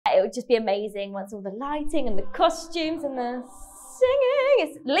it would just be amazing once all the lighting and the costumes and the singing.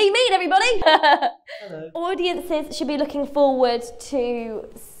 It's Lee Mead, everybody. Hello. Audiences should be looking forward to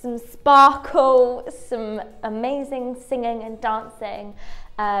some sparkle, some amazing singing and dancing,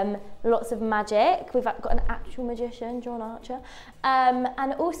 lots of magic. We've got an actual magician, John Archer,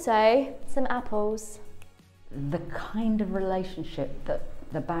 and also some apples. The kind of relationship that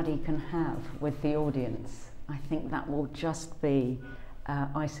the baddie can have with the audience, I think that will just be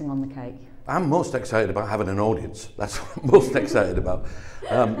icing on the cake. I'm most excited about having an audience. That's what I'm most excited about,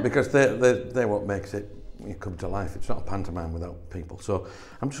 because they're what makes it come to life. It's not a pantomime without people. So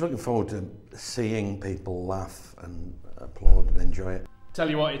I'm just looking forward to seeing people laugh and applaud and enjoy it. Tell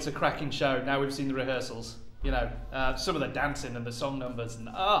you what, it's a cracking show. Now we've seen the rehearsals. You know, some of the dancing and the song numbers, and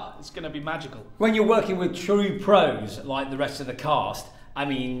it's going to be magical. When you're working with true pros like the rest of the cast, I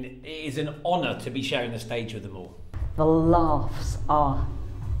mean, it is an honour to be sharing the stage with them all. The laughs are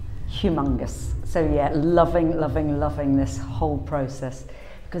humongous. So yeah, loving this whole process,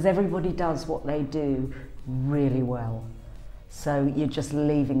 because everybody does what they do really well. So you're just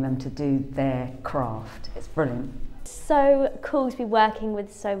leaving them to do their craft. It's brilliant. So cool to be working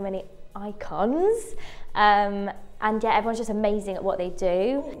with so many icons. And yeah, everyone's just amazing at what they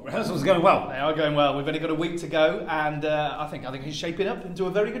do. Rehearsals are going well. They are going well. We've only got a week to go, and I think it's shaping up into a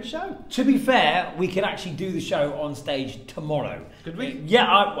very good show. To be fair, we could actually do the show on stage tomorrow. Could we? Yeah,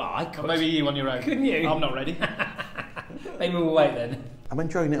 I could. Or maybe you on your own. Couldn't you? I'm not ready. Maybe we'll wait then. I'm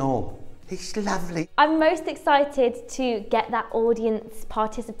enjoying it all. It's lovely. I'm most excited to get that audience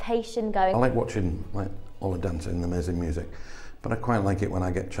participation going. I like watching all the dancing and the amazing music, but I quite like it when I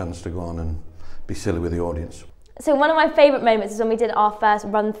get a chance to go on and be silly with the audience. So one of my favourite moments is when we did our first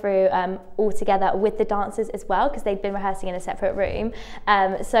run through all together with the dancers as well, because they'd been rehearsing in a separate room.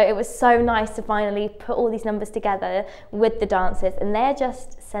 So it was so nice to finally put all these numbers together with the dancers, and they're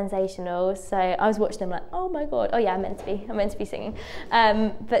just sensational. So I was watching them like, oh my god, oh yeah, I'm meant to be singing.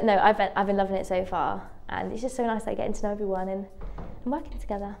 But no, I've been loving it so far, and it's just so nice getting to know everyone and working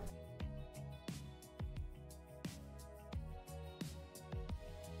together.